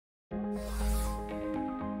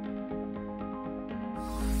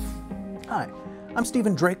Hi, I'm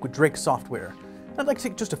Stephen Drake with Drake Software. I'd like to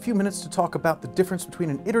take just a few minutes to talk about the difference between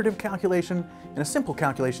an iterative calculation and a simple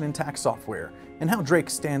calculation in tax software, and how Drake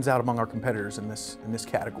stands out among our competitors in this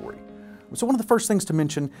category. So one of the first things to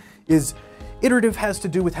mention is iterative has to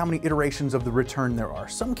do with how many iterations of the return there are.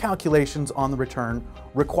 Some calculations on the return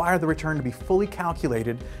require the return to be fully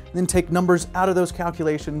calculated, and then take numbers out of those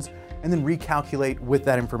calculations and then recalculate with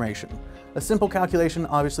that information. A simple calculation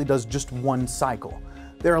obviously does just one cycle.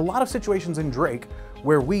 There are a lot of situations in Drake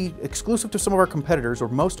where we, exclusive to some of our competitors, or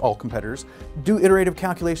most all competitors, do iterative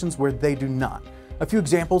calculations where they do not. A few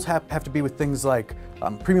examples have to be with things like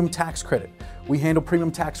premium tax credit. We handle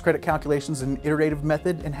premium tax credit calculations in an iterative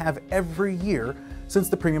method and have every year since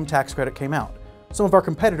the premium tax credit came out. Some of our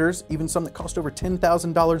competitors, even some that cost over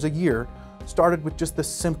 $10,000 a year, started with just the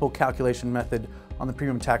simple calculation method on the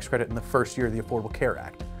premium tax credit in the first year of the Affordable Care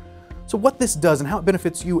Act. So what this does and how it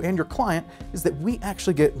benefits you and your client is that we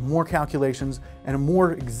actually get more calculations and a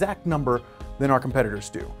more exact number than our competitors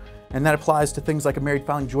do. And that applies to things like a married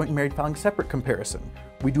filing joint and married filing separate comparison.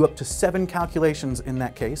 We do up to 7 calculations in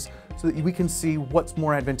that case so that we can see what's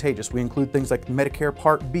more advantageous. We include things like Medicare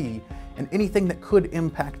Part B and anything that could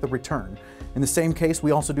impact the return. In the same case,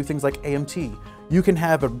 we also do things like AMT. You can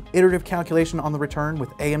have an iterative calculation on the return with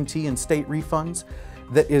AMT and state refunds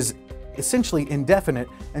that is essentially indefinite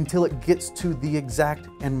until it gets to the exact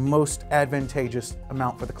and most advantageous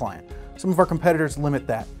amount for the client. Some of our competitors limit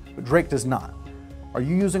that, but Drake does not. Are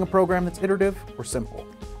you using a program that's iterative or simple?